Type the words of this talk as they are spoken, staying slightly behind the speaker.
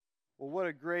Well, what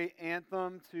a great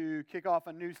anthem to kick off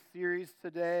a new series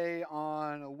today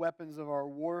on weapons of our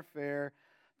warfare.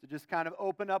 To just kind of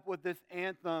open up with this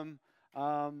anthem,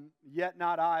 yet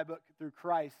not I, but through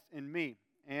Christ in me.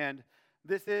 And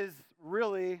this is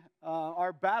really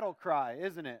our battle cry,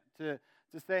 isn't it? To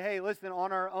say, hey, listen,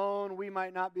 on our own, we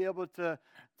might not be able to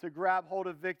grab hold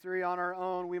of victory on our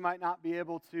own. We might not be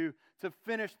able to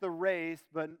finish the race,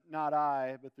 but not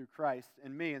I, but through Christ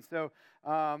in me. And so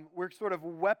we're sort of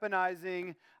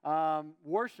weaponizing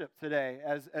worship today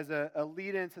as a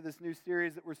lead into this new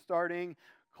series that we're starting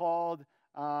called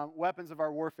Weapons of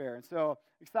Our Warfare. And so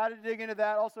excited to dig into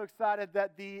that. Also excited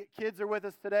that the kids are with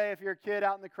us today. If you're a kid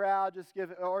out in the crowd, just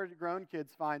give, or grown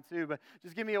kids, fine too, but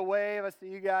just give me a wave. I see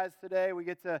you guys today. We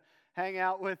get to hang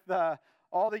out with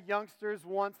all the youngsters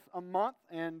once a month,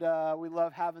 and we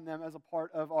love having them as a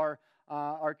part of our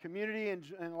community and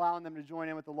allowing them to join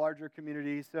in with the larger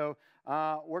community. So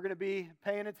we're going to be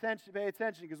pay attention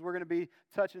because we're going to be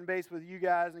touching base with you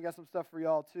guys and got some stuff for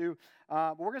y'all too.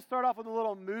 But we're going to start off with a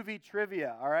little movie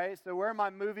trivia, all right? So where are my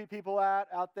movie people at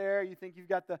out there? You think you've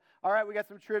got all right, we got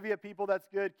some trivia people. That's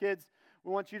good. Kids,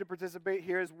 we want you to participate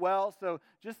here as well. So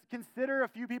just consider a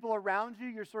few people around you,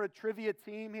 your sort of trivia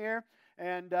team here.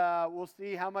 And we'll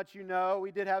see how much you know.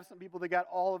 We did have some people that got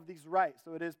all of these right,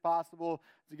 so it is possible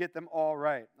to get them all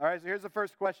right. All right, so here's the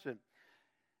first question.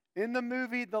 In the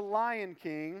movie The Lion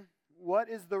King, what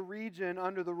is the region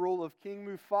under the rule of King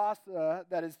Mufasa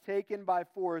that is taken by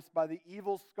force by the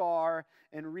evil Scar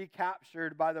and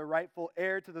recaptured by the rightful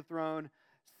heir to the throne,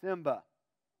 Simba?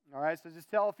 All right, so just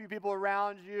tell a few people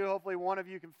around you. Hopefully one of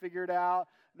you can figure it out,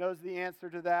 knows the answer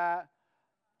to that.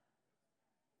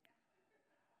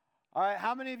 All right,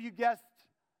 how many of you guessed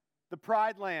the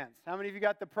Pride Lands? How many of you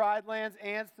got the Pride Lands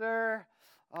answer?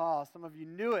 Oh, some of you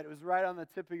knew it. It was right on the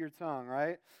tip of your tongue,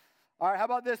 right? All right, how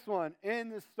about this one? In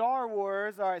the Star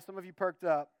Wars, all right, some of you perked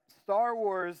up. Star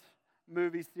Wars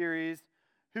movie series,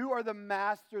 who are the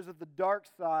masters of the dark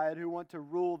side who want to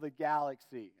rule the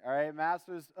galaxy? All right,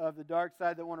 masters of the dark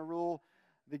side that want to rule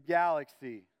the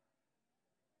galaxy.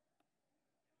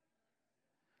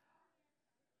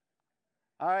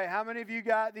 All right, how many of you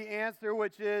got the answer,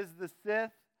 which is the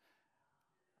Sith?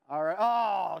 All right.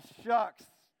 Oh, shucks.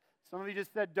 Some of you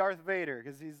just said Darth Vader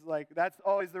because he's like, that's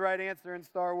always the right answer in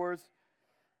Star Wars.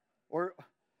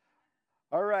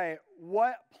 All right,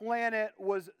 what planet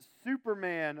was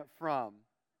Superman from?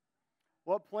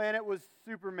 What planet was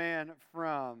Superman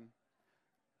from?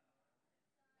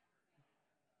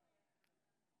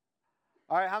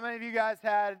 All right, how many of you guys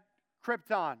had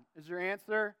Krypton? Is your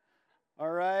answer? All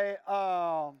right.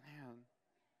 Oh, man.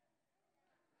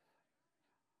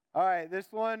 All right, this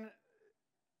one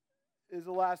is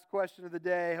the last question of the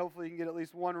day. Hopefully you can get at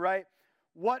least one right.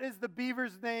 What is the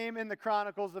beaver's name in the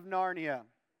Chronicles of Narnia?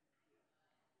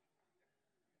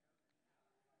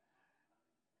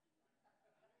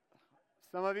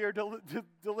 Some of you are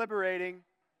deliberating.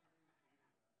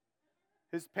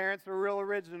 His parents were real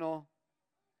original.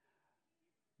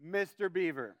 Mr.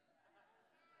 Beaver.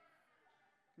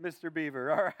 Mr.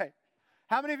 Beaver, all right.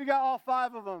 How many of you got all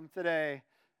 5 of them today?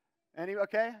 Any,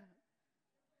 okay?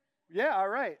 Yeah, all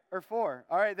right, or 4.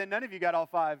 All right, then none of you got all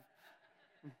 5.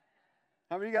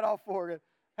 How many of you got all 4?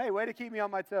 Hey, way to keep me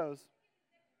on my toes.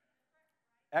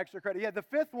 Extra credit. Yeah, the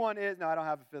 5th one is, no, I don't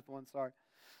have a 5th one, sorry.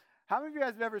 How many of you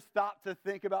guys have ever stopped to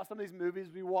think about some of these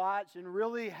movies we watch and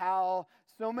really how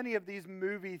so many of these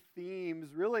movie themes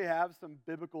really have some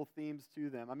biblical themes to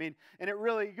them? I mean, and it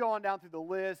really, you go on down through the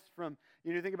list from,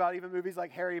 you think about even movies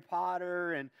like Harry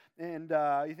Potter and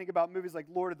you think about movies like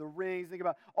Lord of the Rings, think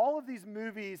about all of these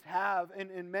movies have,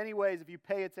 in many ways, if you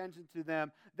pay attention to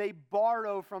them, they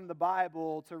borrow from the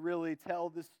Bible to really tell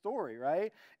this story,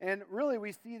 right? And really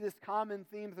we see this common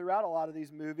theme throughout a lot of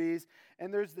these movies,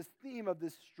 and there's this theme of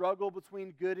this struggle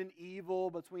between good and evil,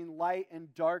 between light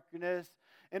and darkness.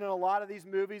 And in a lot of these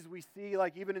movies, we see,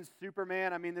 like even in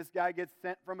Superman, I mean, this guy gets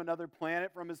sent from another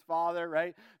planet from his father,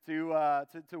 right,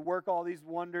 to work all these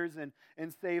wonders and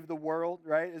save the world,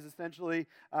 right, is essentially,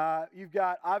 you've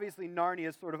got, obviously, Narnia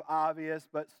is sort of obvious,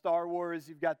 but Star Wars,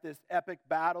 you've got this epic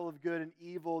battle of good and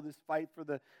evil, this fight for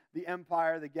the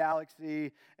empire, the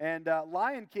galaxy. And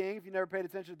Lion King, if you never paid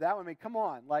attention to that one, I mean, come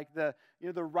on, like the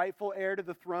rightful heir to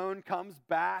the throne comes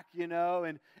back,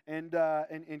 and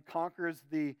conquers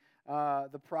the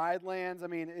Pride Lands. I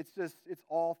mean, it's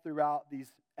all throughout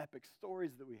these epic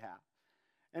stories that we have.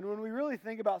 And when we really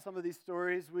think about some of these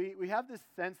stories, we have this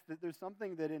sense that there's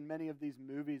something that in many of these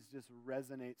movies just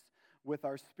resonates with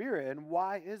our spirit. And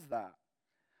why is that?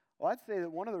 Well, I'd say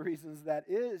that one of the reasons that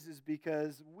is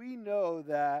because we know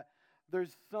that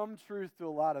there's some truth to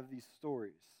a lot of these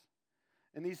stories.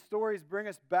 And these stories bring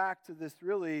us back to this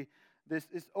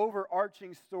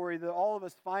overarching story that all of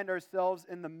us find ourselves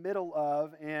in the middle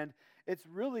of. And it's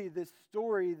really this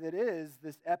story that is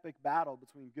this epic battle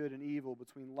between good and evil,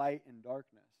 between light and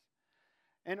darkness.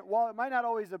 And while it might not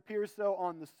always appear so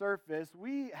on the surface,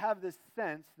 we have this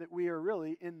sense that we are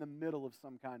really in the middle of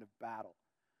some kind of battle,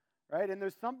 right? And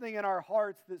there's something in our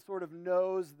hearts that sort of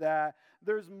knows that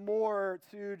there's more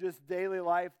to just daily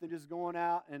life than just going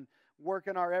out and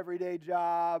working our everyday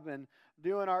job and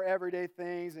doing our everyday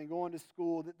things and going to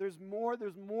school. That there's more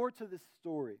to this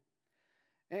story.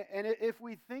 And if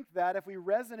we think that, if we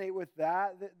resonate with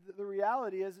that, the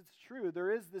reality is it's true.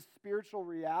 There is this spiritual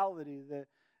reality that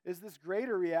is this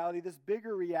greater reality, this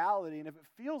bigger reality. And if it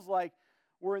feels like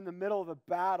we're in the middle of a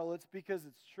battle, it's because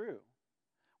it's true.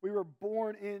 We were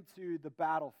born into the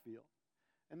battlefield.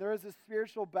 And there is a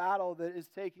spiritual battle that is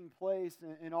taking place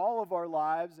in all of our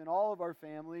lives, in all of our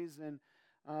families, and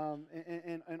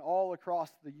all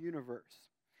across the universe.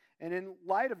 And in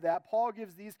light of that, Paul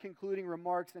gives these concluding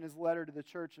remarks in his letter to the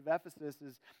church of Ephesus.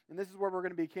 And this is where we're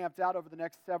going to be camped out over the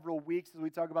next several weeks as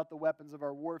we talk about the weapons of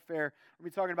our warfare. We're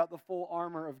going to be talking about the full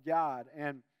armor of God.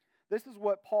 And this is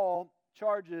what Paul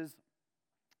charges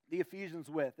the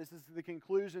Ephesians with. This is the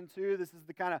conclusion too. This is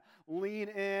the kind of lean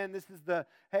in. This is the,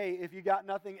 hey, if you got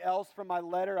nothing else from my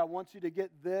letter, I want you to get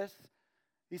this.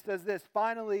 He says this,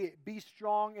 finally, be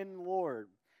strong in the Lord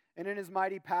and in his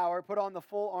mighty power. Put on the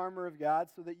full armor of God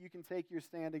so that you can take your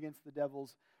stand against the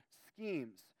devil's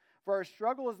schemes. For our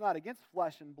struggle is not against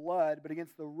flesh and blood, but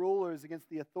against the rulers, against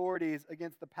the authorities,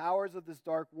 against the powers of this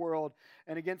dark world,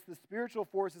 and against the spiritual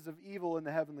forces of evil in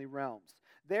the heavenly realms.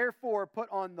 Therefore, put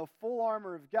on the full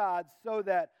armor of God so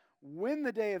that when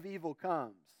the day of evil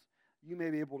comes, you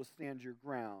may be able to stand your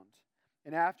ground.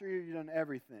 And after you've done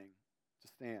everything, to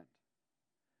stand.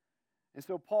 And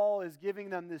so Paul is giving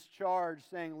them this charge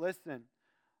saying, listen,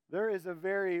 there is a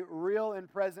very real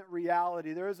and present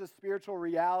reality. There is a spiritual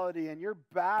reality, and your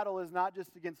battle is not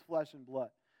just against flesh and blood.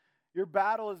 Your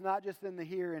battle is not just in the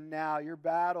here and now. Your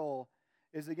battle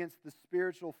is against the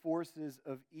spiritual forces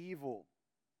of evil.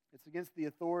 It's against the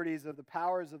authorities of the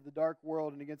powers of the dark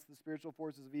world and against the spiritual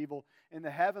forces of evil in the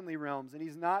heavenly realms. And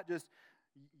he's not just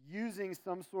using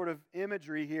some sort of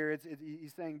imagery here.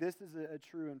 He's saying this is a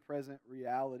true and present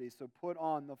reality. So put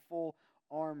on the full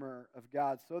armor of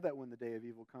God so that when the day of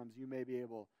evil comes, you may be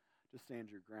able to stand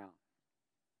your ground.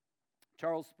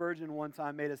 Charles Spurgeon one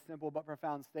time made a simple but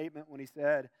profound statement when he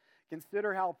said,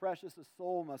 consider how precious a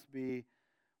soul must be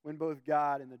when both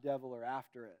God and the devil are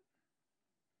after it.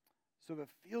 So if it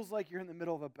feels like you're in the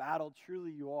middle of a battle,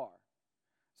 truly you are.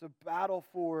 It's a battle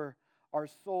for our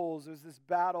souls. There's this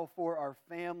battle for our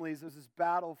families. There's this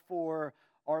battle for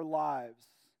our lives.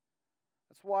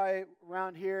 That's why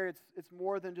around here it's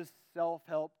more than just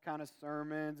self-help kind of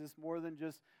sermons. It's more than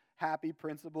just happy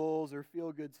principles or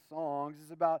feel-good songs.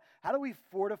 It's about how do we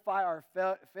fortify our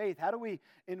faith? How do we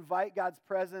invite God's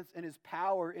presence and his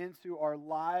power into our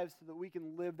lives so that we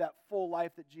can live that full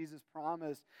life that Jesus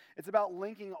promised? It's about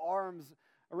linking arms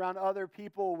around other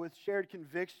people with shared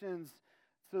convictions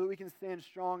so that we can stand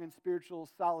strong in spiritual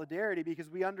solidarity because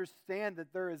we understand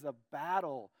that there is a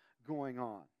battle going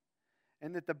on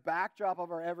and that the backdrop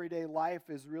of our everyday life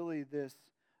is really this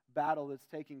battle that's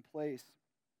taking place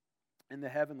in the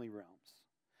heavenly realms.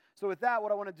 So with that,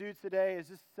 what I want to do today is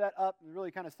just set up and really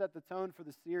kind of set the tone for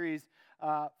the series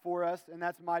for us, and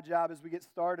that's my job as we get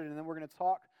started, and then we're going to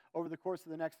talk over the course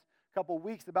of the next couple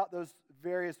weeks about those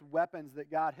various weapons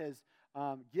that God has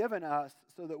given us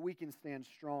so that we can stand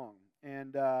strong.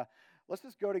 And let's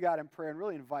just go to God in prayer and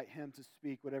really invite him to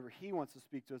speak whatever he wants to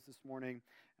speak to us this morning,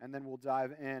 and then we'll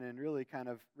dive in and really kind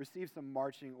of receive some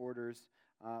marching orders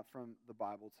from the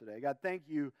Bible today. God, thank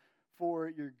you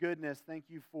for your goodness. Thank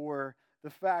you for the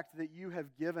fact that you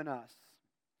have given us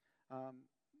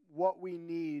what we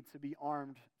need to be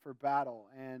armed for battle.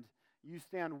 And you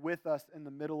stand with us in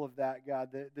the middle of that, God.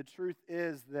 The truth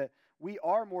is that we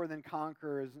are more than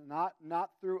conquerors, not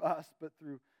through us, but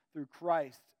through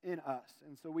Christ in us.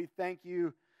 And so we thank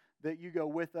you that you go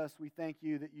with us. We thank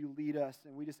you that you lead us.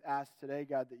 And we just ask today,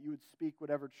 God, that you would speak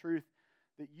whatever truth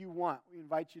that you want. We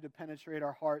invite you to penetrate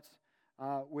our hearts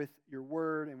with your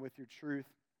word and with your truth,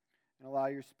 and allow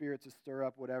your Spirit to stir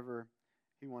up whatever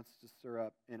he wants to stir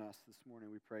up in us this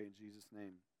morning. We pray in Jesus'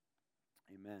 name.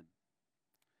 Amen.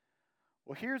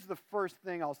 Well, here's the first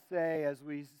thing I'll say as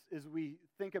we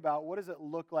think about what does it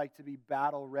look like to be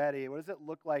battle ready? What does it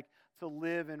look like to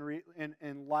live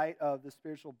in light of the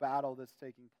spiritual battle that's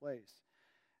taking place?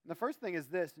 And the first thing is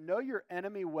this: know your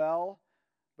enemy well,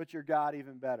 but your God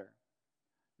even better.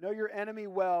 Know your enemy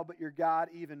well, but your God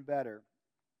even better.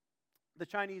 The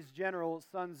Chinese general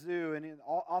Sun Tzu, and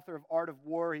author of Art of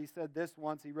War, he said this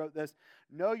once. He wrote this: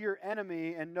 "Know your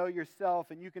enemy and know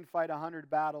yourself, and you can fight 100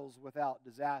 battles without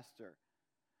disaster."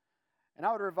 And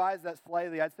I would revise that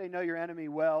slightly. I'd say know your enemy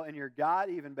well and your God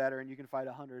even better, and you can fight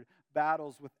 100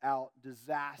 battles without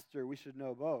disaster. We should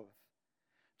know both.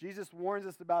 Jesus warns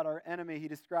us about our enemy. He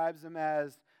describes him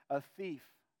as a thief,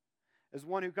 as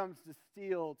one who comes to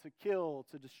steal, to kill,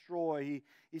 to destroy.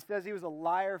 He says he was a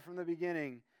liar from the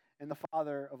beginning and the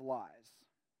father of lies.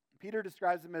 Peter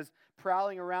describes him as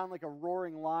prowling around like a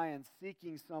roaring lion,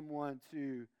 seeking someone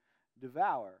to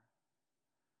devour.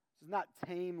 This is not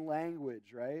tame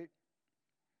language, right?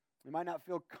 We might not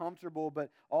feel comfortable,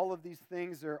 but all of these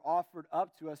things are offered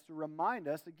up to us to remind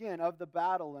us, again, of the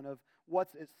battle and of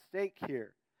what's at stake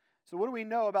here. So what do we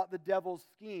know about the devil's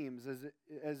schemes as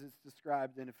it's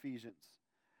described in Ephesians?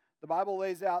 The Bible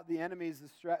lays out the enemy's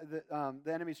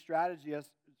strategy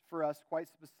for us quite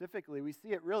specifically. We see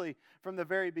it really from the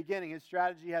very beginning. His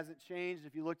strategy hasn't changed.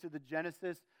 If you look to the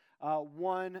Genesis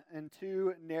 1 and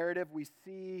 2 narrative, we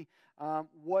see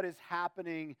what is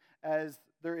happening as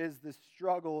there is this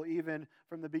struggle even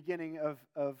from the beginning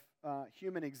of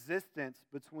human existence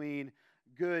between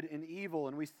good and evil.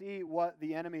 And we see what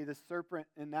the enemy, the serpent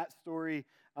in that story,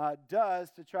 does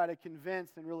to try to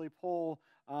convince and really pull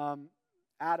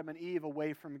Adam and Eve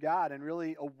away from God and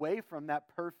really away from that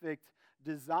perfect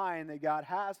design that God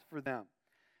has for them.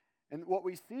 And what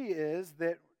we see is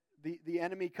that the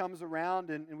enemy comes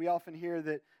around, and we often hear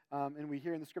that, and we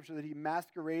hear in the scripture that he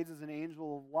masquerades as an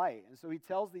angel of light. And so he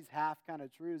tells these half kind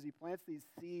of truths. He plants these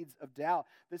seeds of doubt.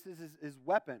 This is his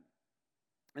weapon.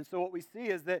 And so what we see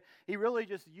is that he really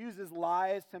just uses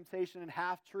lies, temptation, and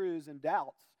half-truths and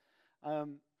doubts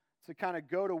to kind of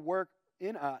go to work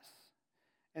in us.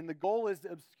 And the goal is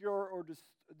to obscure or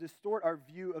distort our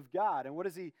view of God. And what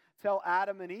does he tell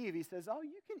Adam and Eve? He says, oh,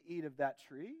 you can eat of that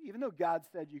tree, even though God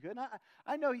said you couldn't.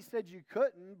 I know he said you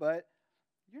couldn't, but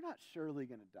you're not surely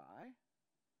going to die.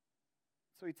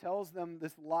 So he tells them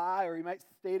this lie, or he might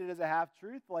state it as a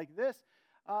half-truth like this.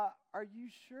 Are you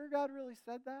sure God really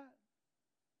said that?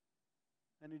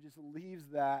 And he just leaves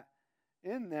that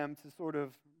in them to sort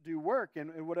of do work,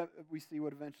 and what we see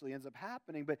what eventually ends up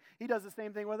happening. But he does the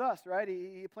same thing with us, right?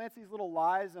 He plants these little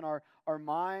lies in our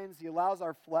minds. He allows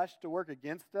our flesh to work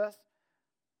against us.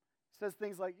 He says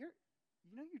things like,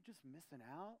 you're just missing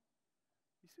out.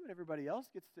 You see what everybody else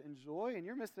gets to enjoy, and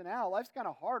you're missing out. Life's kind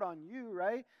of hard on you,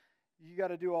 right? You got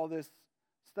to do all this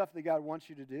stuff that God wants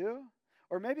you to do.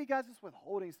 Or maybe God's just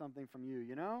withholding something from you,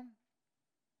 you know?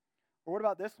 Or what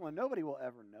about this one? Nobody will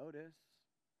ever notice.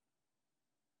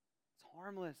 It's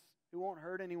harmless. It won't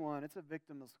hurt anyone. It's a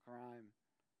victimless crime.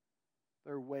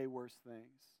 There are way worse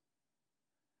things.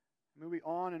 Moving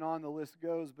on and on the list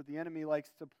goes, but the enemy likes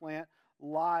to plant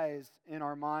lies in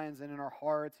our minds and in our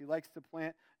hearts. He likes to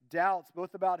plant doubts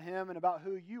both about him and about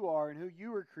who you are and who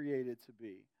you were created to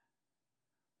be.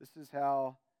 This is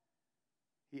how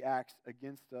he acts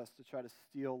against us to try to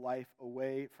steal life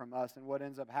away from us. And what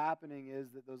ends up happening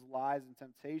is that those lies and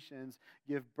temptations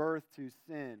give birth to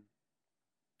sin,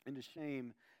 into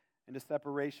shame, into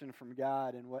separation from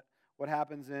God. And what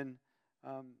happens in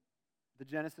the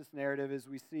Genesis narrative is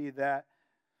we see that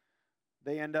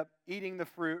they end up eating the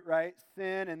fruit, right?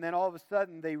 Sin, and then all of a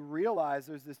sudden they realize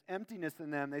there's this emptiness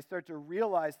in them. They start to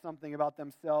realize something about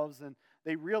themselves, and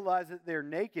they realize that they're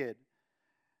naked.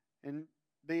 And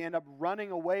they end up running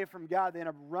away from God. They end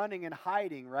up running and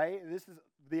hiding, right? And this is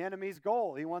the enemy's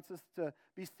goal. He wants us to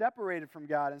be separated from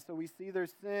God. And so we see their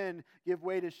sin give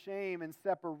way to shame and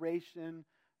separation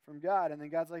from God. And then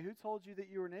God's like, who told you that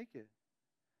you were naked?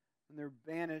 And they're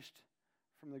banished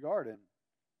from the garden.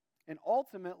 And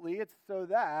ultimately, it's so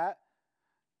that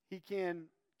he can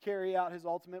carry out his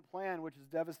ultimate plan, which is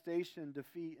devastation,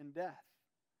 defeat, and death,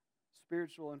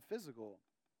 spiritual and physical.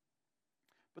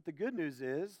 But the good news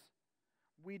is,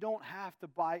 we don't have to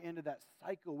buy into that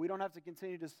cycle. We don't have to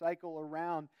continue to cycle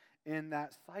around in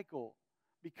that cycle.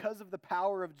 Because of the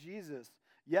power of Jesus,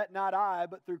 yet not I,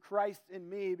 but through Christ in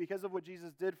me, because of what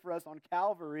Jesus did for us on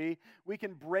Calvary, we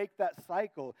can break that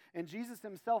cycle. And Jesus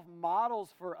himself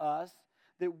models for us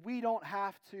that we don't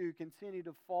have to continue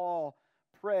to fall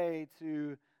prey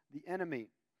to the enemy.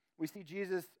 We see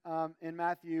Jesus in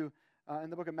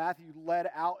the book of Matthew, led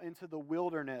out into the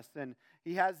wilderness, and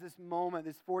he has this moment,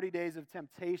 this 40 days of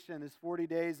temptation, this 40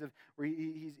 days of where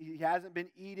he hasn't been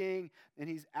eating, and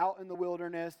he's out in the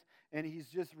wilderness, and he's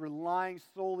just relying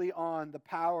solely on the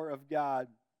power of God.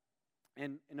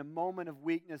 And in a moment of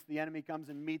weakness, the enemy comes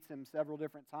and meets him several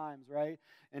different times, right?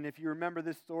 And if you remember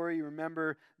this story, you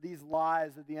remember these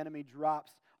lies that the enemy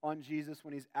drops on Jesus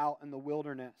when he's out in the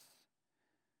wilderness.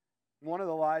 One of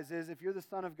the lies is, if you're the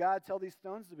Son of God, tell these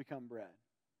stones to become bread.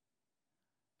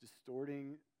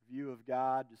 Distorting view of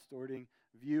God, distorting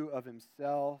view of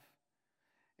himself.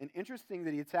 And interesting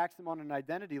that he attacks them on an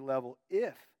identity level.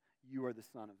 If you are the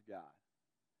Son of God.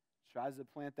 Tries to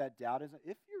plant that doubt.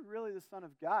 If you're really the Son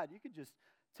of God, you could just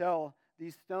tell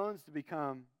these stones to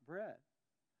become bread.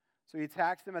 So he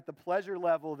attacks them at the pleasure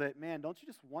level that, man, don't you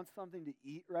just want something to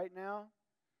eat right now?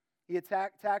 He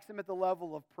attacks him at the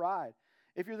level of pride.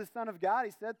 If you're the Son of God,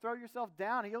 he said, throw yourself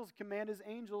down. He'll command his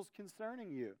angels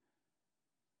concerning you.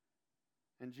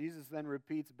 And Jesus then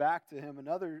repeats back to him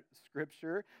another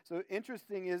scripture. So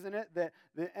interesting, isn't it, that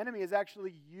the enemy is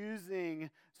actually using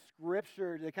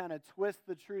scripture to kind of twist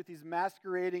the truth. He's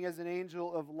masquerading as an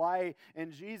angel of light,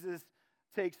 and Jesus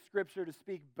takes scripture to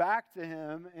speak back to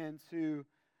him and to,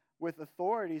 with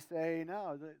authority, say,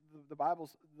 no, the Bible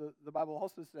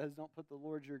also says, don't put the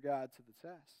Lord your God to the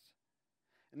test.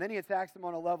 And then he attacks him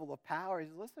on a level of power. He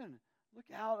says, listen, look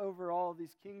out over all of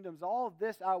these kingdoms. All of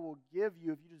this I will give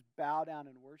you if you just bow down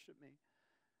and worship me.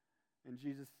 And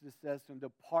Jesus just says to him,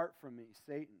 depart from me,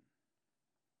 Satan.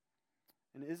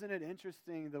 And isn't it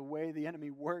interesting the way the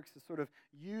enemy works to sort of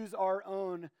use our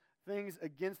own things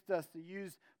against us, to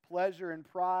use pleasure and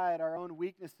pride, our own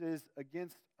weaknesses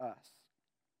against us?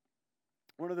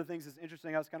 One of the things that's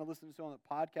interesting, I was kind of listening to on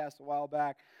the podcast a while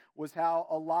back, was how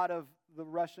a lot of the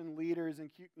Russian leaders,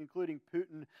 including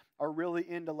Putin, are really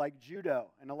into like judo,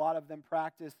 and a lot of them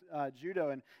practice judo.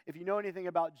 And if you know anything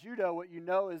about judo, what you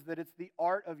know is that it's the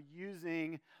art of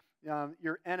using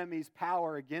your enemy's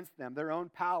power against them, their own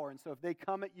power. And so if they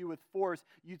come at you with force,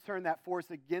 you turn that force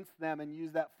against them and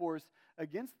use that force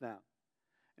against them.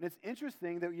 And it's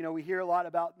interesting that, we hear a lot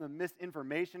about the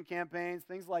misinformation campaigns,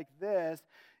 things like this.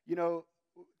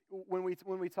 When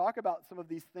we talk about some of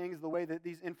these things, the way that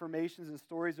these informations and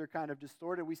stories are kind of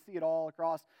distorted, we see it all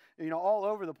across, all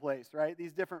over the place, right?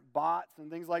 These different bots and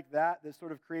things like that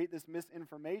sort of create this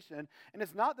misinformation. And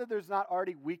it's not that there's not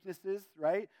already weaknesses,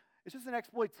 right? It's just an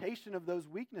exploitation of those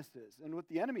weaknesses. And what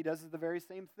the enemy does is the very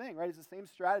same thing, right? It's the same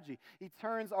strategy. He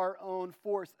turns our own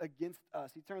force against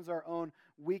us. He turns our own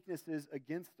weaknesses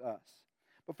against us.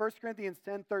 But 1 Corinthians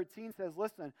 10:13 says,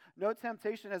 listen, no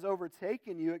temptation has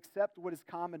overtaken you except what is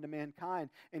common to mankind,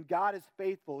 and God is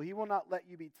faithful. He will not let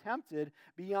you be tempted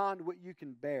beyond what you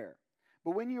can bear.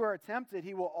 But when you are tempted,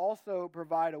 he will also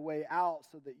provide a way out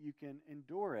so that you can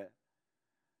endure it.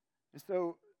 And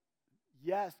so,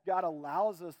 yes, God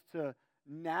allows us to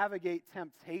navigate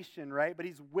temptation, right? But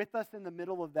he's with us in the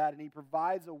middle of that, and he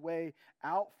provides a way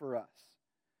out for us.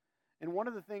 And one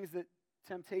of the things that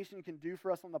temptation can do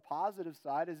for us on the positive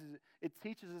side is it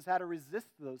teaches us how to resist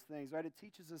those things, right? It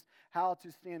teaches us how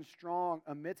to stand strong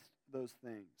amidst those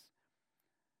things.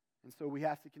 And so we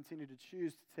have to continue to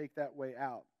choose to take that way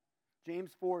out.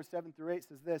 James 4:7-8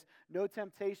 says this,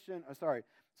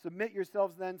 submit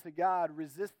yourselves then to God,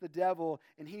 resist the devil,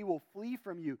 and he will flee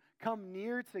from you. Come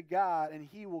near to God, and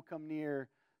he will come near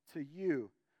to you.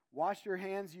 Wash your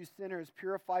hands, you sinners.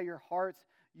 Purify your hearts,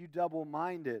 you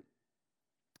double-minded.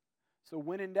 So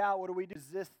when in doubt, what do?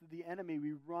 Resist the enemy.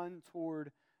 We run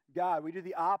toward God. We do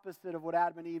the opposite of what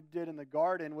Adam and Eve did in the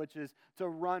garden, which is to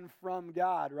run from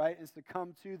God, right? And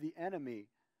succumb to the enemy.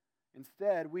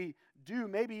 Instead, we do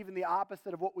maybe even the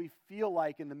opposite of what we feel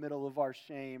like in the middle of our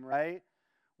shame, right?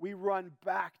 We run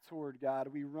back toward God.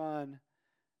 We run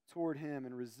toward him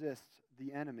and resist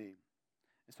the enemy.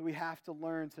 And so we have to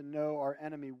learn to know our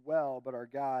enemy well, but our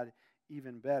God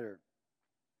even better.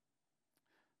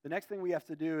 The next thing we have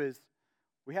to do is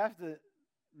we have to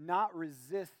not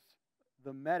resist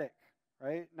the medic,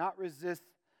 right? Not resist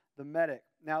the medic.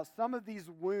 Now, some of these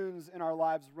wounds in our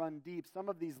lives run deep. Some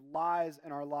of these lies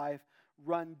in our life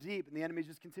run deep, and the enemy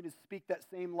just continues to speak that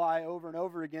same lie over and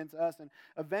over again to us, and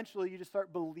eventually you just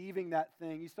start believing that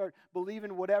thing. You start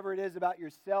believing whatever it is about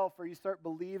yourself, or you start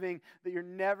believing that you're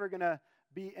never going to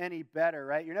be any better,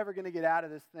 right? You're never going to get out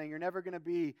of this thing. You're never going to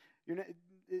be,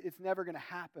 it's never going to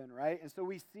happen, right? And so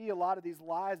we see a lot of these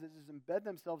lies that just embed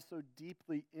themselves so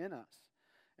deeply in us.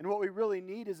 And what we really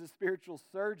need is a spiritual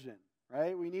surgeon,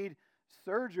 right? We need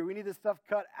surgery. We need this stuff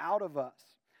cut out of us.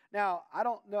 Now, I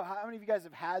don't know, how many of you guys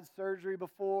have had surgery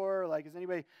before? Like, has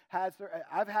anybody had surgery?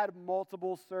 I've had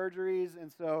multiple surgeries, and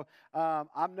so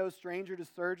I'm no stranger to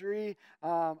surgery.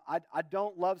 I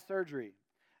don't love surgery.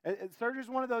 Surgery is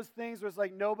one of those things where it's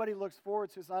like nobody looks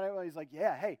forward to. It's not everybody's like,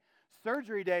 yeah, hey,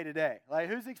 surgery day today. Like,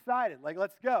 who's excited? Like,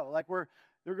 let's go. Like, we're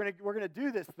gonna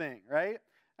do this thing, right?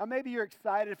 Now, maybe you're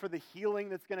excited for the healing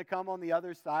that's going to come on the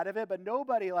other side of it, but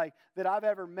nobody like that I've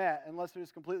ever met, unless they're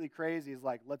just completely crazy, is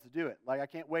like, let's do it. Like, I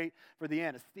can't wait for the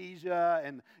anesthesia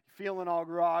and feeling all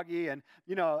groggy. And,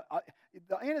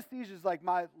 the anesthesia is like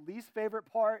my least favorite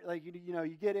part. Like,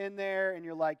 you get in there and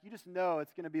you're like, you just know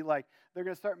it's going to be like, they're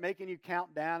going to start making you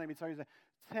count down. And it's like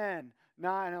 10,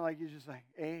 9, and like, you're just like,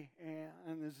 and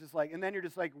it's just like, and then you're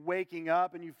just like waking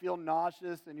up and you feel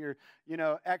nauseous and you're,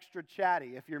 extra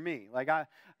chatty if you're me. Like, I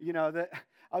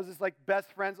was just like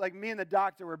best friends, like me and the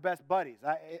doctor were best buddies.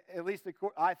 At least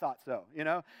I thought so,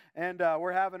 and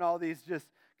we're having all these just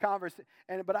conversations,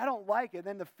 but I don't like it.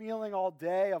 Then the feeling all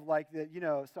day of like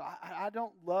so I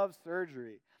don't love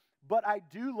surgery, but I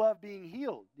do love being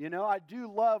healed. I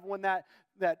do love when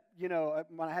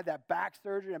when I had that back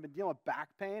surgery, I've been dealing with back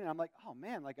pain, and I'm like, oh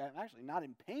man, like I'm actually not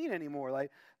in pain anymore.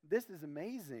 Like, this is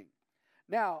amazing.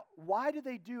 Now, why do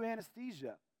they do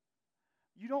anesthesia?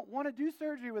 You don't want to do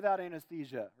surgery without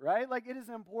anesthesia, right? Like, it is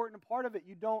an important part of it.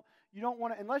 You don't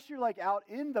want to, unless you're like out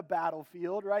in the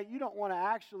battlefield, right? You don't want to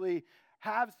actually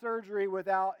have surgery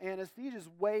without anesthesia. Is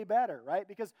way better, right?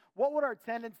 Because what would our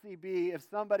tendency be if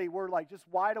somebody were like just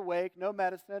wide awake, no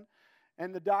medicine,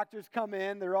 and the doctors come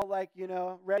in, they're all like,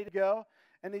 ready to go,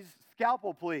 and these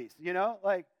scalpel police,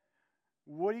 like,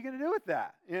 what are you going to do with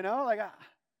that?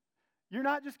 You're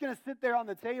not just going to sit there on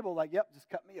the table like, yep, just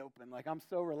cut me open. Like, I'm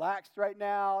so relaxed right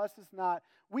now. That's just not,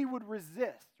 we would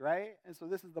resist, right? And so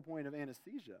this is the point of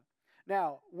anesthesia.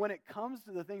 Now, when it comes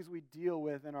to the things we deal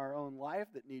with in our own life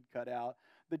that need cut out,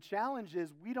 the challenge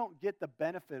is we don't get the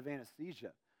benefit of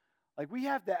anesthesia. Like, we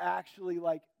have to actually,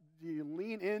 like,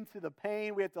 lean into the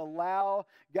pain. We have to allow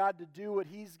God to do what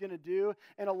he's going to do.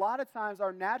 And a lot of times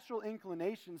our natural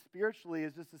inclination spiritually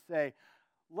is just to say,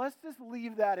 let's just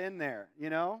leave that in there,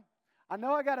 I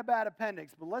know I got a bad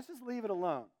appendix, but let's just leave it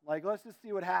alone. Like, let's just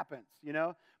see what happens,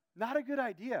 Not a good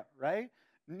idea, right?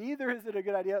 Neither is it a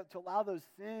good idea to allow those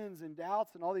sins and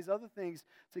doubts and all these other things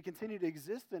to continue to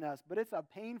exist in us. But it's a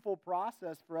painful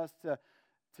process for us to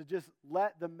just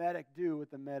let the medic do what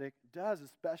the medic does,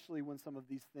 especially when some of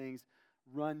these things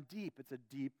run deep. It's a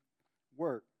deep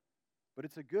work, but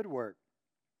it's a good work.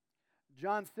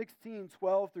 John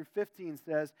 16:12-15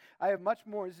 says, I have much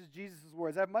more, this is Jesus'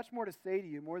 words, I have much more to say to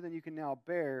you, more than you can now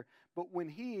bear. But when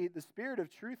he, the Spirit of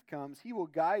truth, comes, he will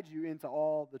guide you into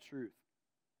all the truth.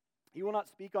 He will not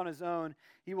speak on his own.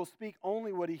 He will speak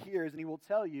only what he hears, and he will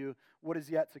tell you what is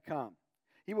yet to come.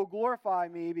 He will glorify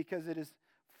me because it is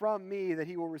from me that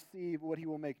he will receive what he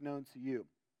will make known to you.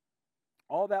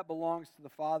 All that belongs to the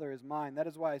Father is mine. That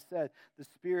is why I said the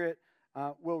Spirit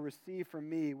will receive from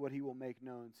me what he will make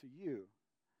known to you.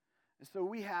 And so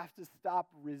we have to stop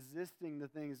resisting the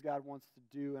things God wants to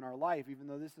do in our life, even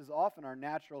though this is often our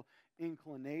natural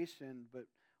inclination. But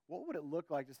what would it look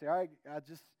like to say, all right, God,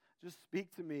 just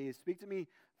speak to me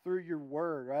through your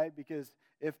word, right? Because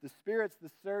if the Spirit's the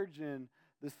surgeon,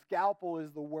 the scalpel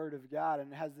is the word of God,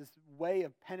 and it has this way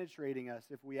of penetrating us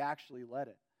if we actually let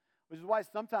it. Which is why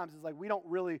sometimes it's like we don't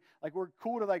really, like we're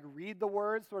cool to like read the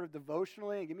word sort of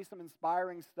devotionally and give me some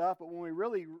inspiring stuff, but when we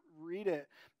really read it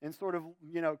and sort of,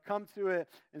 come to it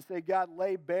and say, God,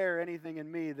 lay bare anything in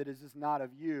me that is just not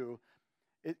of you,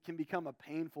 it can become a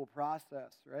painful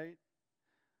process, right?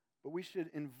 But we should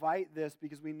invite this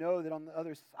because we know that on the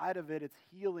other side of it, it's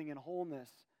healing and wholeness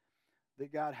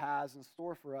that God has in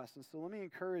store for us. And so let me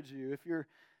encourage you, if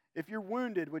you're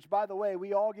wounded, which by the way,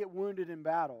 we all get wounded in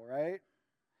battle, right?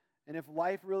 And if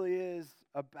life really is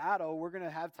a battle, we're going to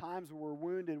have times where we're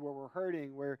wounded, where we're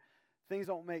hurting, where things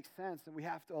don't make sense, and we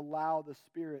have to allow the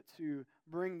Spirit to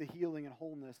bring the healing and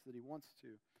wholeness that he wants to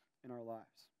in our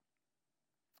lives.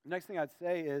 The next thing I'd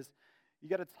say is you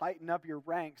got to tighten up your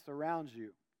ranks around you.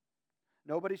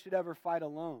 Nobody should ever fight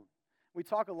alone. We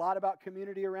talk a lot about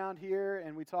community around here,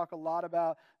 and we talk a lot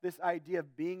about this idea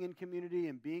of being in community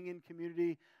and being in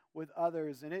community with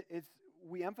others, and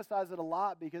we emphasize it a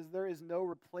lot because there is no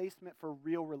replacement for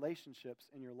real relationships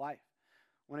in your life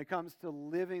when it comes to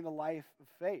living the life of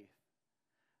faith.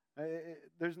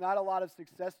 There's not a lot of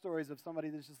success stories of somebody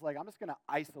that's just like, I'm just going to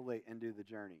isolate and do the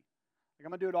journey. Like, I'm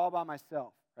going to do it all by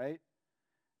myself, right?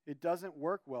 It doesn't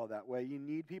work well that way. You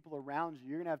need people around you.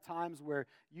 You're going to have times where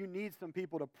you need some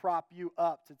people to prop you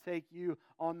up, to take you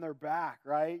on their back,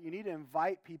 right? You need to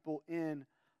invite people in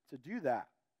to do that.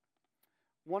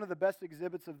 One of the best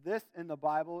exhibits of this in the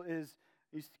Bible is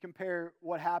you compare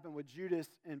what happened with Judas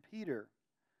and Peter.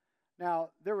 Now,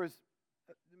 there was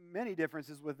many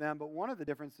differences with them, but one of the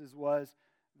differences was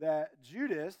that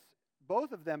Judas,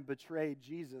 both of them betrayed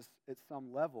Jesus at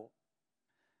some level.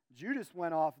 Judas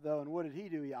went off, though, and what did he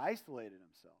do? He isolated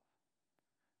himself.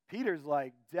 Peter's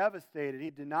like devastated.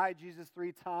 He denied Jesus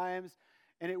 3 times,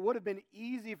 And it would have been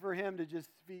easy for him to just,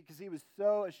 because he was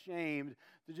so ashamed,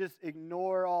 to just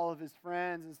ignore all of his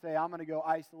friends and say, I'm going to go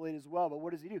isolate as well. But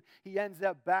what does he do? He ends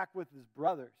up back with his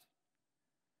brothers.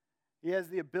 He has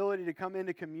the ability to come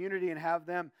into community and have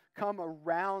them come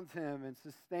around him and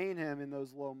sustain him in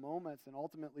those low moments. And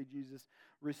ultimately, Jesus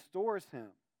restores him.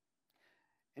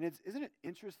 And isn't it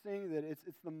interesting that it's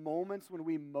the moments when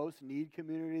we most need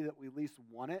community that we least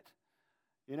want it?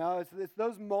 You know, it's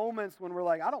those moments when we're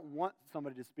like, I don't want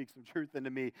somebody to speak some truth into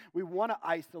me. We want to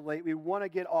isolate. We want to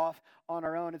get off on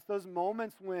our own. It's those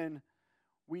moments when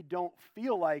we don't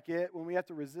feel like it, when we have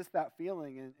to resist that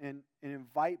feeling and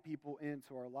invite people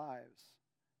into our lives.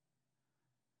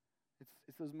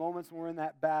 It's those moments when we're in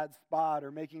that bad spot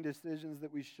or making decisions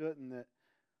that we shouldn't, that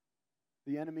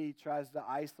the enemy tries to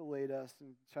isolate us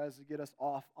and tries to get us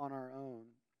off on our own.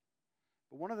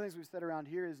 But one of the things we've said around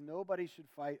here is nobody should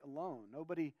fight alone.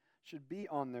 Nobody should be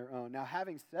on their own. Now,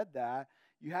 having said that,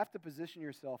 you have to position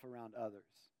yourself around others.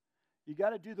 You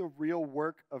got to do the real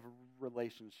work of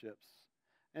relationships.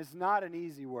 And it's not an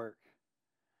easy work.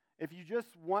 If you just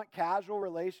want casual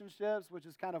relationships, which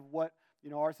is kind of what,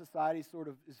 our society sort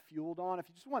of is fueled on, if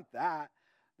you just want that,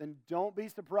 then don't be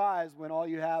surprised when all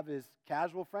you have is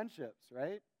casual friendships,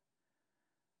 right?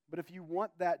 But if you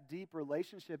want that deep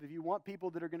relationship, if you want people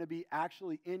that are going to be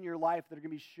actually in your life, that are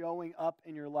going to be showing up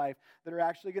in your life, that are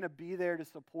actually going to be there to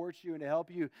support you and to help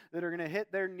you, that are going to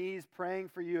hit their knees praying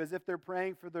for you as if they're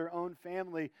praying for their own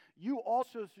family, you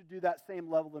also should do that same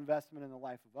level of investment in the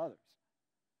life of others.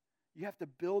 You have to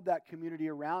build that community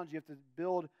around you. You have to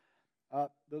build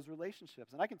those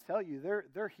relationships. And I can tell you,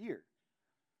 they're here.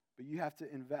 But you have to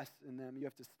invest in them. You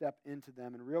have to step into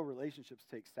them. And real relationships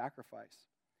take sacrifice.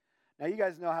 Now, you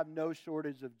guys know I have no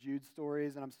shortage of Jude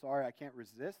stories, and I'm sorry, I can't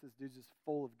resist. This dude's just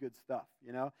full of good stuff,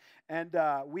 And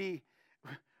we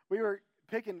were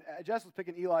picking, Jess was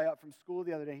picking Eli up from school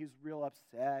the other day. He was real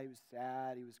upset. He was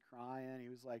sad. He was crying. He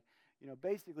was like,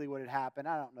 basically what had happened,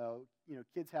 I don't know.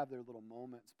 Kids have their little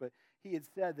moments, but he had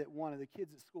said that one of the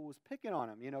kids at school was picking on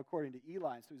him, according to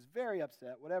Eli. So he was very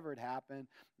upset, whatever had happened,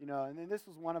 and then this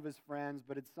was one of his friends,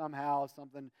 but it's somehow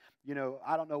something,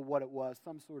 I don't know what it was,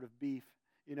 some sort of beef.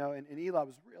 And Eli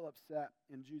was real upset,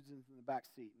 and Jude's in the back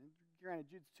seat. And granted,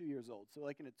 Jude's 2 years old, so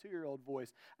like in a 2-year-old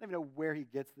voice, I don't even know where he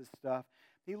gets this stuff.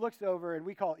 He looks over, and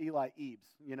we call Eli Ebes.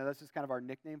 That's just kind of our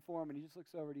nickname for him. And he just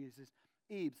looks over and he says,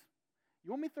 Ebes, you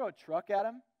want me to throw a truck at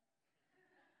him?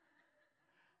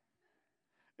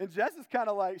 And Jess is kind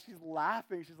of like, she's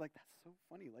laughing. She's like, that's so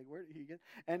funny. Like, where did he get?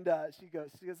 And she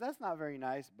goes, that's not very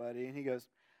nice, buddy. And he goes,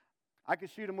 I could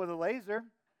shoot him with a laser.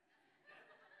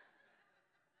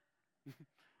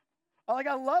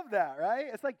 I love that, right?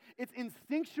 It's like, it's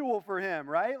instinctual for him,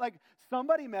 right? Like,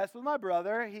 somebody messed with my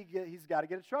brother, he's got to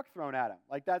get a truck thrown at him.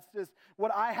 Like, that's just what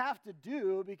I have to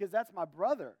do because that's my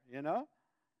brother,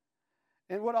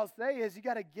 And what I'll say is you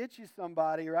got to get you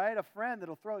somebody, right? A friend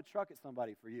that'll throw a truck at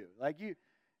somebody for you. Like, you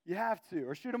have to,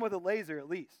 or shoot them with a laser at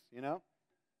least, But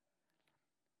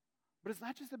it's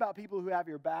not just about people who have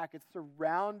your back. It's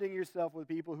surrounding yourself with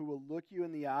people who will look you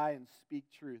in the eye and speak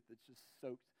truth that's just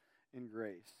soaked in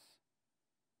grace.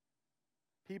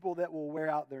 People that will wear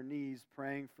out their knees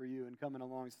praying for you and coming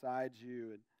alongside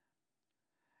you.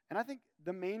 And I think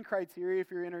the main criteria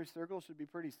for your inner circle should be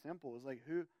pretty simple. It's like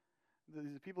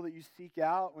the people that you seek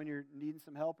out when you're needing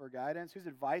some help or guidance. Whose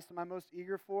advice am I most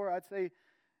eager for? I'd say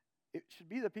it should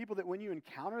be the people that when you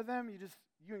encounter them,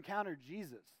 you encounter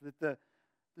Jesus. That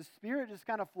the Spirit just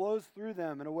kind of flows through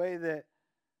them in a way that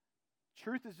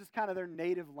truth is just kind of their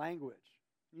native language.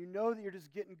 You know that you're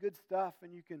just getting good stuff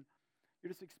and you're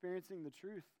just experiencing the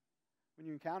truth when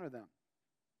you encounter them.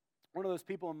 One of those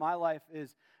people in my life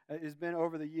has been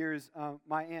over the years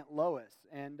my Aunt Lois.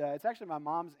 And it's actually my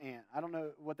mom's aunt. I don't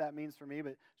know what that means for me,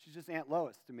 but she's just Aunt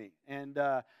Lois to me. And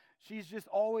she's just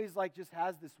always just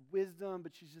has this wisdom,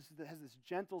 but she's just has this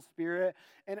gentle spirit.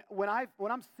 And when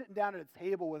I'm sitting down at a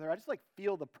table with her, I just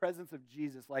feel the presence of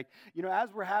Jesus.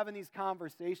 As we're having these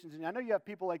conversations, and I know you have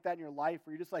people like that in your life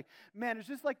where you're just like, man, it's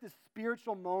just this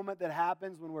spiritual moment that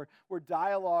happens when we're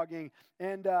dialoguing.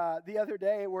 And the other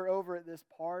day we're over at this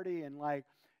party and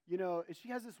she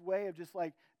has this way of just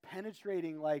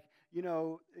penetrating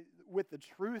with the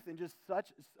truth in just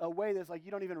such a way that's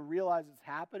you don't even realize it's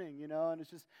happening, and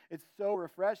it's so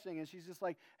refreshing. And she's just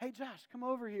like, hey, Josh, come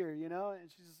over here, and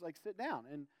she's just like, sit down.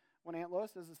 And when Aunt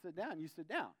Lois says to sit down, you sit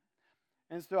down.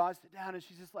 And so I sit down and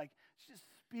she's just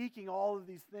speaking all of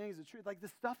these things, the truth, the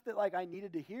stuff that I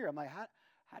needed to hear. I'm like,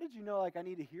 how did you know I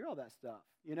need to hear all that stuff,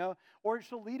 Or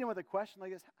she'll lead in with a question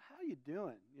like this, how are you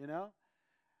doing,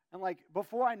 And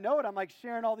before I know it, I'm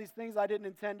sharing all these things I didn't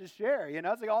intend to share,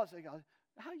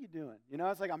 It's how you doing? You know,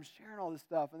 it's like I'm sharing all this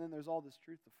stuff, and then there's all this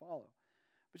truth to follow.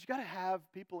 But you got to have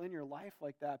people in your life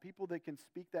like that, people that can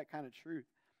speak that kind of truth.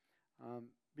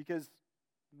 Because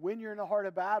when you're in the heart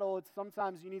of battle, it's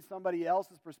sometimes you need somebody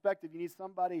else's perspective. You need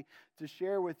somebody to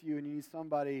share with you, and you need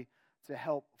somebody to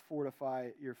help fortify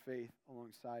your faith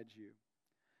alongside you.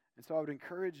 And so I would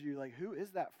encourage you, like, who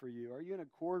is that for you? Are you in a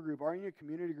core group? Are you in a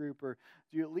community group? Or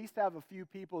do you at least have a few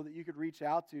people that you could reach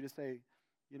out to say,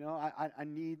 you know, I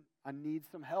need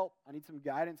some help. I need some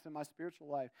guidance in my spiritual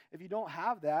life. If you don't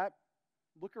have that,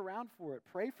 look around for it.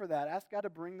 Pray for that. Ask God to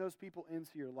bring those people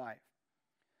into your life.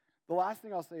 The last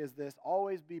thing I'll say is this: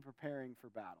 always be preparing for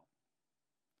battle.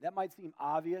 That might seem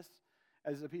obvious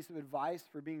as a piece of advice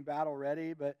for being battle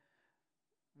ready, but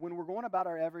when we're going about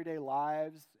our everyday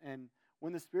lives and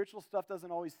when the spiritual stuff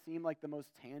doesn't always seem like the most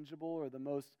tangible or the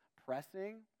most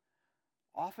pressing,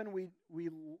 often we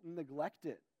neglect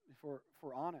it, if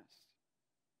we're honest.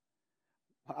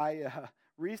 I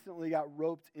recently got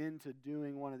roped into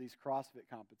doing one of these CrossFit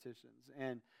competitions.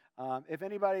 And if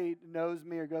anybody knows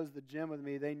me or goes to the gym with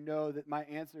me, they know that my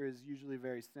answer is usually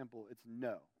very simple. It's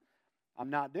no. I'm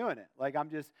not doing it. Like, I'm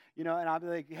just, you know, and I'll be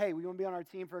like, hey, we want to be on our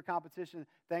team for a competition.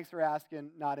 Thanks for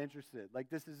asking, not interested. Like,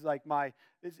 this is like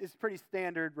it's pretty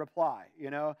standard reply, you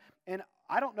know. And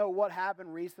I don't know what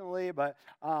happened recently, but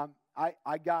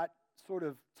I got sort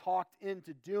of talked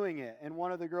into doing it. And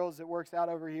one of the girls that works out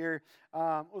over here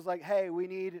was like, hey,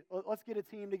 let's get a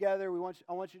team together.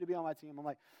 I want you to be on my team. I'm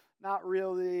like, not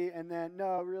really. And then,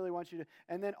 no, I really want you to.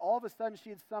 And then all of a sudden she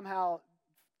had somehow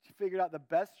figured out the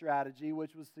best strategy,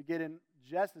 which was to get in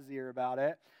Jess's ear about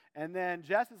it. And then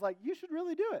Jess is like, you should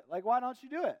really do it. Like, why don't you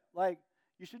do it? Like,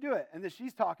 you should do it. And then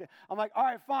she's talking. I'm like, all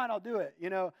right, fine, I'll do it,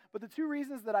 you know. But the two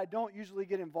reasons that I don't usually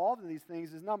get involved in these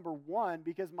things is, number one,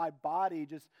 because my body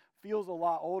just feels a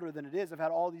lot older than it is. I've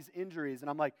had all these injuries, and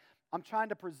I'm trying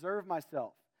to preserve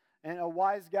myself. And a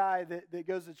wise guy that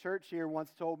goes to church here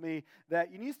once told me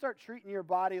that you need to start treating your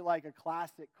body like a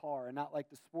classic car and not like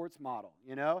the sports model,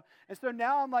 you know? And so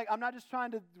now I'm not just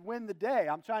trying to win the day.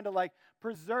 I'm trying to, like,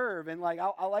 preserve. And, like,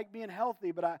 I like being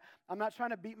healthy, but I'm not trying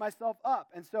to beat myself up.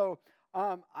 And so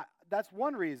that's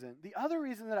one reason. The other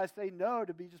reason that I say no,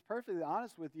 to be just perfectly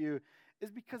honest with you,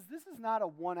 is because this is not a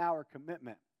 1-hour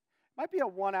commitment. It might be a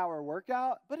 1-hour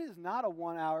workout, but it is not a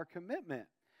 1-hour commitment.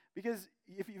 Because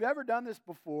if you've ever done this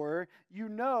before, you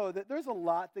know that there's a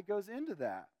lot that goes into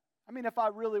that. I mean,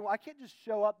 I can't just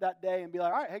show up that day and be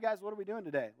like, all right, hey guys, what are we doing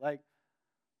today? Like,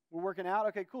 we're working out?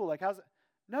 Okay, cool. Like, how's it?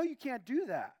 No, you can't do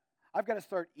that. I've got to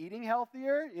start eating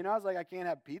healthier. You know, I was like, I can't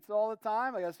have pizza all the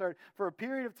time. I got to start, for a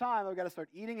period of time, I've got to start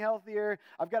eating healthier.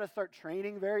 I've got to start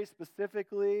training very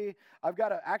specifically. I've got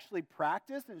to actually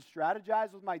practice and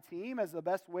strategize with my team as the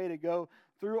best way to go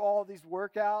through all these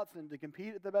workouts and to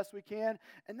compete at the best we can.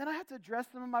 And then I have to address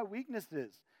some of my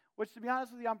weaknesses, which, to be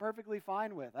honest with you, I'm perfectly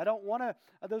fine with. I don't want to,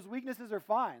 those weaknesses are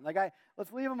fine. Like,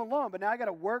 let's leave them alone. But now I got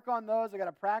to work on those. I got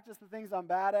to practice the things I'm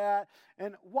bad at.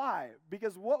 And why?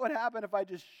 Because what would happen if I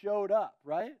just showed up,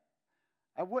 right?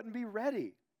 I wouldn't be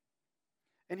ready.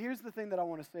 And here's the thing that I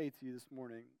want to say to you this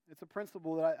morning. It's a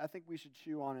principle that I think we should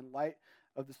chew on in light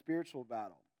of the spiritual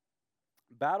battle.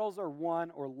 Battles are won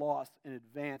or lost in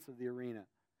advance of the arena.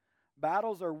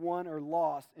 Battles are won or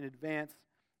lost in advance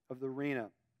of the arena.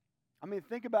 I mean,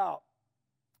 think about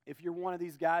if you're one of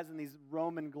these guys in these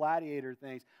Roman gladiator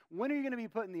things. When are you going to be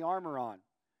putting the armor on?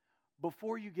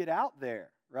 Before you get out there,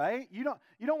 right? You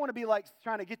don't want to be like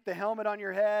trying to get the helmet on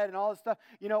your head and all this stuff.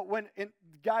 You know, when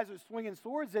guys are swinging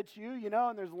swords at you, you know,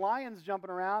 and there's lions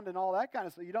jumping around and all that kind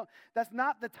of stuff. That's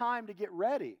not the time to get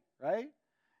ready, right?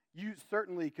 You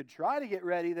certainly could try to get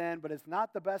ready then, but it's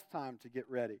not the best time to get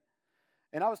ready.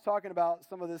 And I was talking about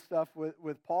some of this stuff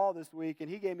with Paul this week, and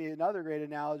he gave me another great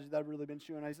analogy that I've really been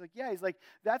chewing on. He's like,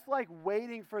 that's like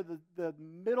waiting for the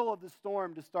middle of the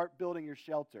storm to start building your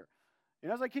shelter. You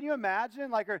know, I was like, can you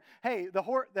imagine? Like, hey, the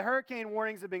hurricane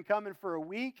warnings have been coming for a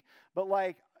week, but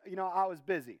like, you know, I was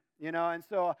busy, you know, and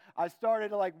so I started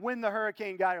to, like, when the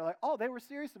hurricane got here, like, oh, they were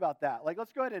serious about that. Like,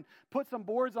 let's go ahead and put some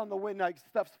boards on the wind, like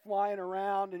stuff's flying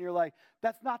around, and you're like,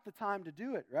 that's not the time to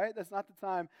do it, right? That's not the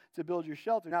time to build your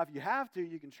shelter. Now, if you have to,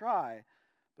 you can try,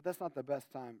 but that's not the best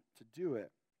time to do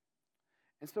it.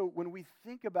 And so when we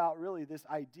think about really this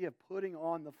idea of putting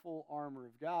on the full armor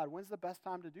of God, when's the best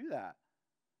time to do that?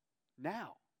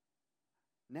 Now.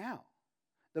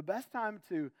 The best time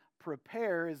to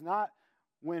prepare is not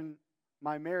when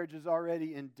my marriage is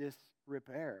already in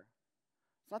disrepair.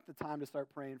 It's not the time to start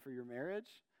praying for your marriage.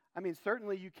 I mean,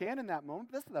 certainly you can in that moment,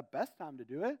 but this is the best time to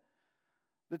do it.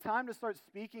 The time to start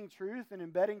speaking truth and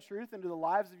embedding truth into the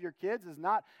lives of your kids is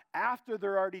not after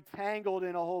they're already tangled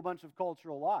in a whole bunch of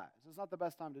cultural lies. It's not the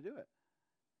best time to do it.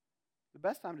 The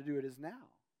best time to do it is now.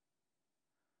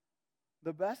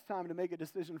 The best time to make a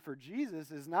decision for Jesus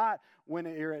is not when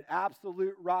you're at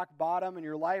absolute rock bottom and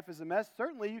your life is a mess.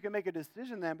 Certainly you can make a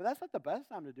decision then, but that's not the best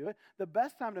time to do it. The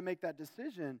best time to make that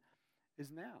decision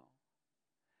is now.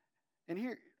 And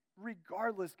here,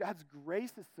 regardless, God's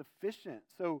grace is sufficient.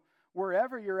 So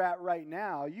wherever you're at right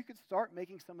now, you can start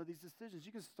making some of these decisions.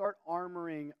 You can start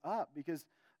armoring up because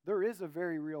there is a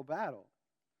very real battle.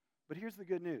 But here's the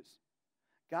good news.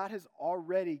 God has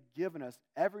already given us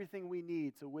everything we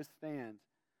need to withstand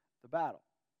the battle,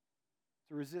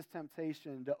 to resist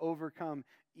temptation, to overcome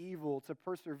evil, to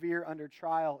persevere under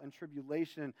trial and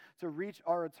tribulation, to reach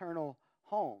our eternal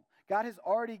home. God has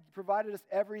already provided us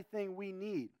everything we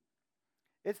need.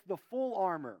 It's the full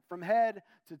armor from head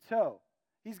to toe.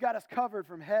 He's got us covered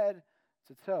from head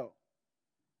to toe.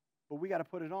 But we got to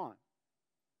put it on.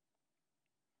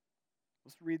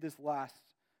 Let's read this last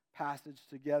passage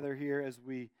together here as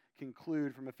we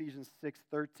conclude from Ephesians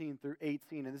 6:13 through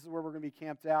 18. And this is where we're going to be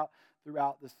camped out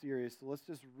throughout the series. So let's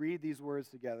just read these words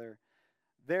together.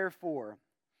 Therefore,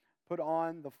 put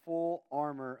on the full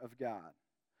armor of God,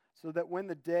 so that when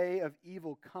the day of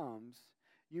evil comes,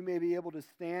 you may be able to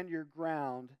stand your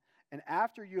ground, and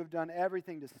after you have done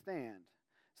everything to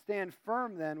stand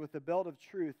firm then with the belt of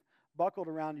truth buckled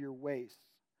around your waist,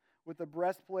 with the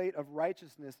breastplate of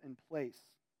righteousness in place,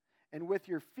 and with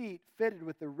your feet fitted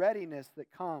with the readiness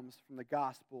that comes from the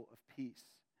gospel of peace.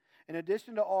 In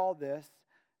addition to all this,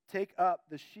 take up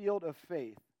the shield of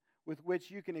faith, with which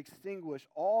you can extinguish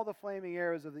all the flaming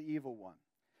arrows of the evil one.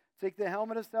 Take the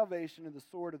helmet of salvation and the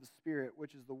sword of the Spirit,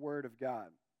 which is the word of God,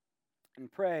 and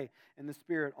pray in the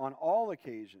Spirit on all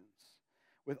occasions,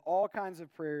 with all kinds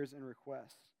of prayers and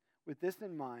requests. With this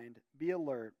in mind, be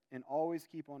alert and always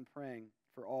keep on praying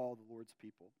for all the Lord's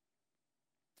people.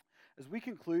 As we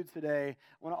conclude today,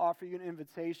 I want to offer you an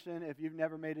invitation if you've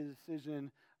never made a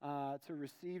decision to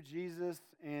receive Jesus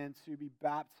and to be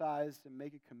baptized and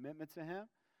make a commitment to him.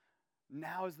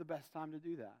 Now is the best time to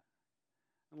do that.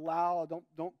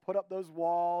 Don't put up those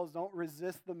walls. Don't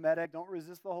resist the medic. Don't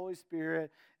resist the Holy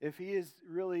Spirit. If he is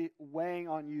really weighing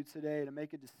on you today to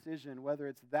make a decision, whether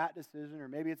it's that decision or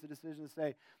maybe it's a decision to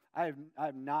say, I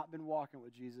have not been walking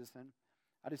with Jesus and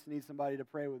I just need somebody to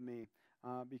pray with me.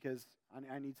 Because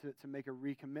I need to make a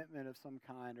recommitment of some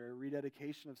kind or a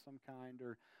rededication of some kind.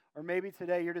 Or maybe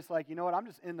today you're just like, you know what, I'm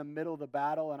just in the middle of the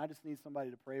battle and I just need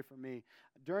somebody to pray for me.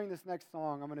 During this next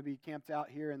song, I'm going to be camped out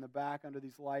here in the back under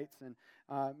these lights, and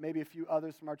maybe a few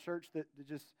others from our church that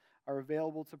just are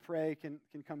available to pray can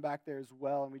come back there as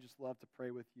well, and we just love to pray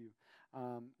with you.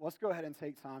 Let's go ahead and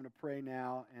take time to pray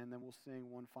now, and then we'll sing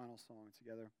one final song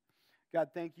together. God,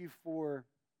 thank you for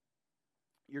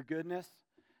your goodness.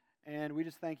 And we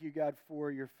just thank you, God,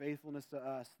 for your faithfulness to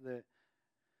us that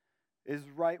is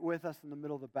right with us in the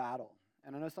middle of the battle.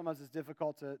 And I know sometimes it's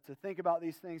difficult to think about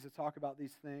these things, to talk about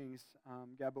these things,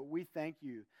 God, but we thank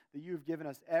you that you have given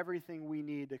us everything we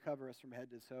need to cover us from head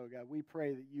to toe, God. We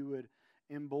pray that you would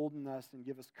embolden us and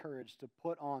give us courage to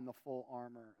put on the full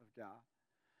armor of God.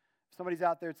 If somebody's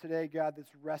out there today, God,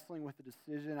 that's wrestling with the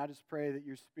decision, I just pray that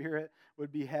your Spirit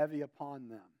would be heavy upon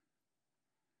them.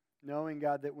 Knowing,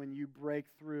 God, that when you break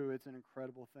through, it's an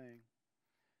incredible thing.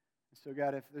 And so,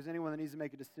 God, if there's anyone that needs to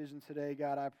make a decision today,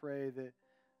 God, I pray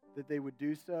that they would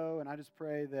do so. And I just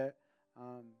pray that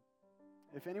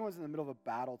if anyone's in the middle of a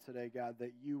battle today, God,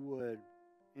 that you would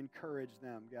encourage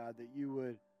them, God, that you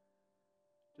would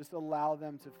just allow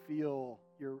them to feel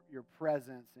your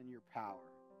presence and your power.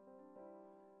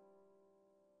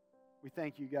 We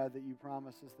thank you, God, that you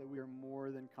promise us that we are more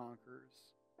than conquerors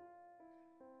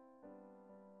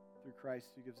through Christ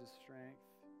who gives us strength.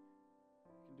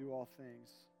 We can do all things.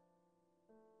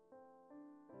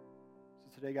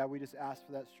 So today, God, we just ask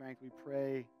for that strength. We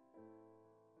pray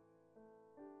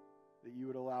that you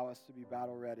would allow us to be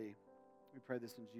battle ready. We pray this in Jesus' name.